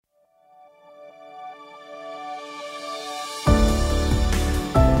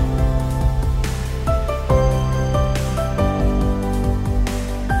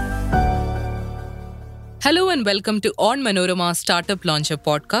Hello and welcome to Onmanorama Startup Launcher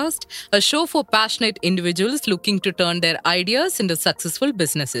Podcast, a show for passionate individuals looking to turn their ideas into successful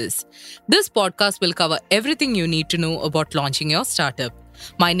businesses. This podcast will cover everything you need to know about launching your startup.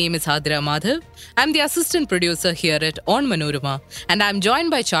 My name is Hadra Madhav. I'm the assistant producer here at Onmanorama, and I'm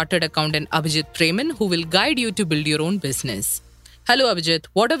joined by Chartered Accountant Abhijith Preman, who will guide you to build your own business. Hello Abhijith,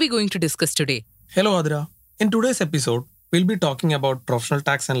 what are we going to discuss today? Hello Hadra. In today's episode, we'll be talking about professional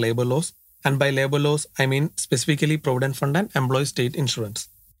tax and labor laws. And by labor laws, I mean specifically Provident Fund and employee state insurance.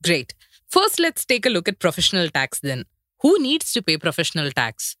 Great. First, let's take a look at professional tax then. Who needs to pay professional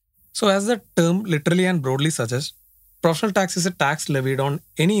tax? So as the term literally and broadly suggests, professional tax is a tax levied on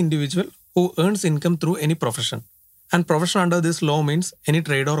any individual who earns income through any profession. And profession under this law means any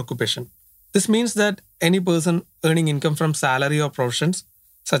trade or occupation. This means that any person earning income from salary or professions,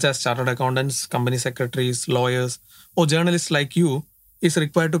 such as chartered accountants, company secretaries, lawyers, or journalists like you, is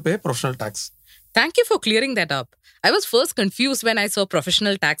required to pay professional tax. Thank you for clearing that up. I was first confused when I saw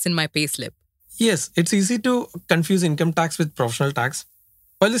professional tax in my payslip. Yes, it's easy to confuse income tax with professional tax.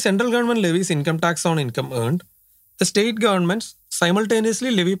 While the central government levies income tax on income earned, the state governments simultaneously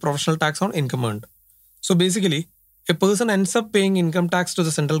levy professional tax on income earned. So basically, a person ends up paying income tax to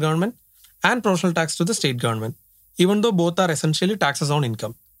the central government and professional tax to the state government, even though both are essentially taxes on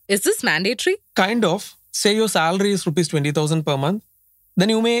income. Is this mandatory? Kind of. Say your salary is Rs 20,000 per month. Then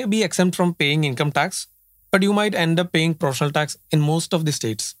you may be exempt from paying income tax, but you might end up paying professional tax in most of the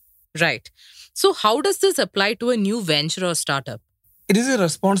states. Right. So how does this apply to a new venture or startup? It is a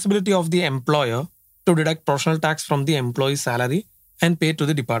responsibility of the employer to deduct professional tax from the employee's salary and pay to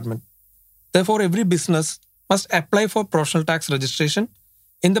the department. Therefore, every business must apply for professional tax registration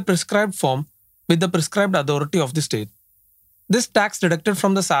in the prescribed form with the prescribed authority of the state. This tax deducted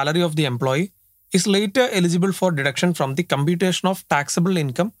from the salary of the employee is later eligible for deduction from the computation of taxable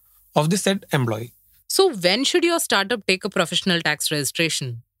income of the said employee. So when should your startup take a professional tax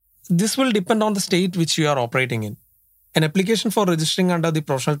registration? This will depend on the state which you are operating in. An application for registering under the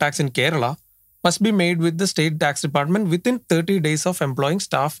professional tax in Kerala must be made with the state tax department within 30 days of employing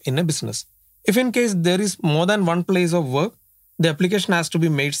staff in a business. If in case there is more than one place of work, the application has to be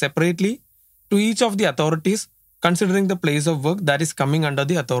made separately to each of the authorities considering the place of work that is coming under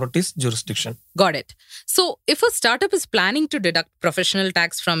the authority's jurisdiction. Got it. So, if a startup is planning to deduct professional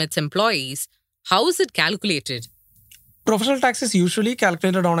tax from its employees, how is it calculated? Professional tax is usually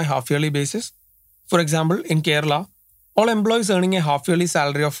calculated on a half-yearly basis. For example, in Kerala, all employees earning a half-yearly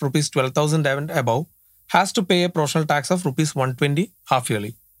salary of Rs 12,000 and above has to pay a professional tax of Rs 120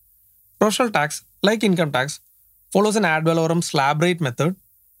 half-yearly. Professional tax, like income tax, follows an ad valorem slab rate method,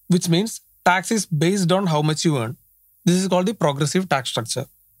 which means tax is based on how much you earn. This is called the progressive tax structure.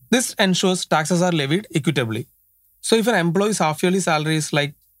 This ensures taxes are levied equitably. So if an employee's half-yearly salary is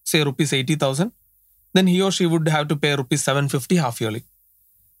like, say, Rs 80,000, then he or she would have to pay Rs 750 half-yearly.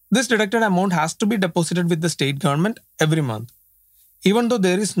 This deducted amount has to be deposited with the state government every month. Even though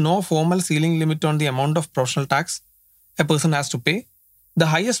there is no formal ceiling limit on the amount of professional tax a person has to pay, the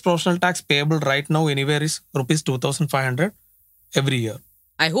highest professional tax payable right now anywhere is Rs 2,500 every year.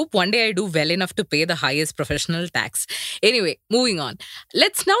 I hope one day I do well enough to pay the highest professional tax. Anyway, moving on.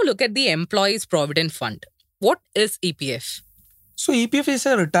 Let's now look at the Employees Provident Fund. What is EPF? So EPF is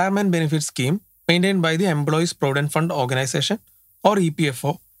a retirement benefit scheme maintained by the Employees Provident Fund Organization or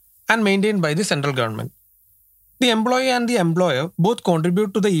EPFO and maintained by the central government. The employee and the employer both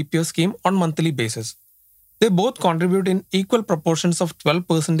contribute to the EPF scheme on monthly basis. They both contribute in equal proportions of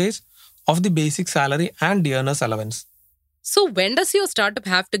 12% of the basic salary and the earner's allowance. So when does your startup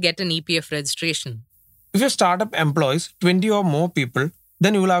have to get an EPF registration? If your startup employs 20 or more people,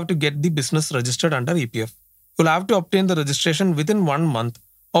 then you will have to get the business registered under EPF. You will have to obtain the registration within 1 month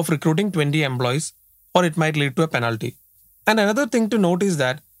of recruiting 20 employees, or it might lead to a penalty. And another thing to note is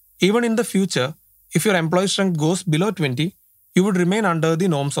that even in the future, if your employee strength goes below 20, you would remain under the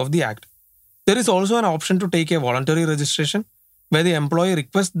norms of the Act. There is also an option to take a voluntary registration where the employee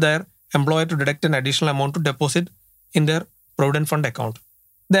requests their employer to deduct an additional amount to deposit in their Provident Fund account.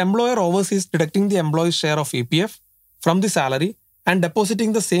 The employer oversees deducting the employee's share of EPF from the salary and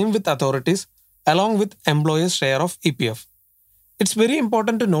depositing the same with authorities along with employer's share of EPF. It's very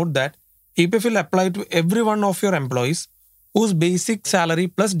important to note that EPF will apply to every one of your employees whose basic salary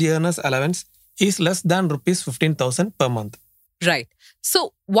plus the earner's allowance is less than Rs 15,000 per month. Right.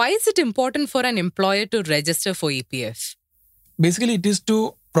 So why is it important for an employer to register for EPF? Basically, it is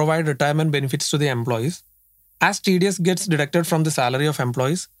to provide retirement benefits to the employees. As TDS gets deducted from the salary of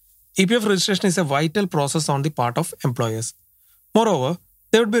employees, EPF registration is a vital process on the part of employers. Moreover,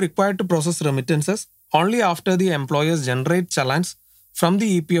 they would be required to process remittances only after the employers generate challans from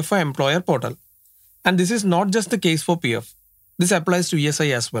the EPF employer portal. And this is not just the case for PF. This applies to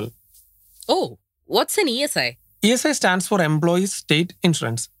ESI as well. Oh, what's an ESI? ESI stands for Employees State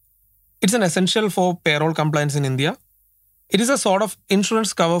Insurance. It's an essential for payroll compliance in India. It is a sort of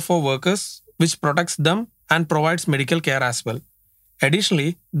insurance cover for workers which protects them and provides medical care as well.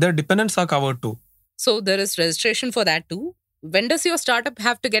 Additionally, their dependents are covered too. So there is registration for that too? When does your startup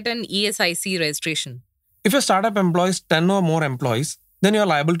have to get an ESIC registration? If your startup employs 10 or more employees, then you are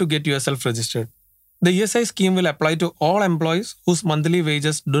liable to get yourself registered. The ESI scheme will apply to all employees whose monthly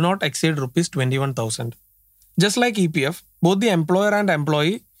wages do not exceed Rs 21,000. Just like EPF, both the employer and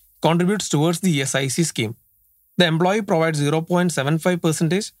employee contributes towards the ESIC scheme. The employee provides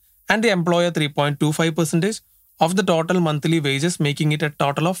 0.75% and the employer 3.25% of the total monthly wages, making it a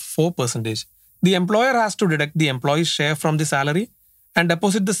total of 4%. The employer has to deduct the employee's share from the salary and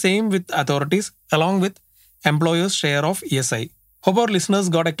deposit the same with authorities along with employer's share of ESI. Hope our listeners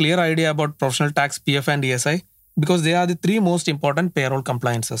got a clear idea about professional tax, PF and ESI because they are the three most important payroll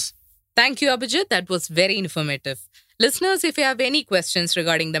compliances. Thank you, Abhijith. That was very informative. Listeners, if you have any questions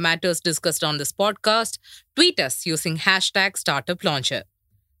regarding the matters discussed on this podcast, tweet us using #StartupLauncher.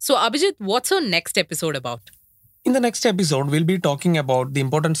 So, Abhijith, what's our next episode about? In the next episode, we'll be talking about the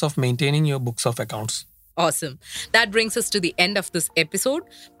importance of maintaining your books of accounts. Awesome. That brings us to the end of this episode.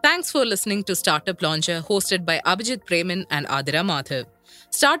 Thanks for listening to Startup Launcher, hosted by Abhijith Preman and Adira Madhav.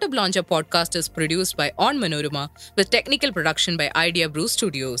 Startup Launcher podcast is produced by Onmanorama with technical production by Idea Brew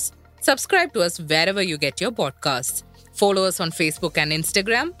Studios. Subscribe to us wherever you get your podcasts. Follow us on Facebook and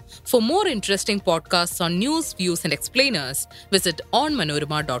Instagram. For more interesting podcasts on news, views, and explainers, visit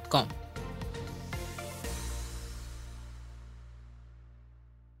onmanorama.com.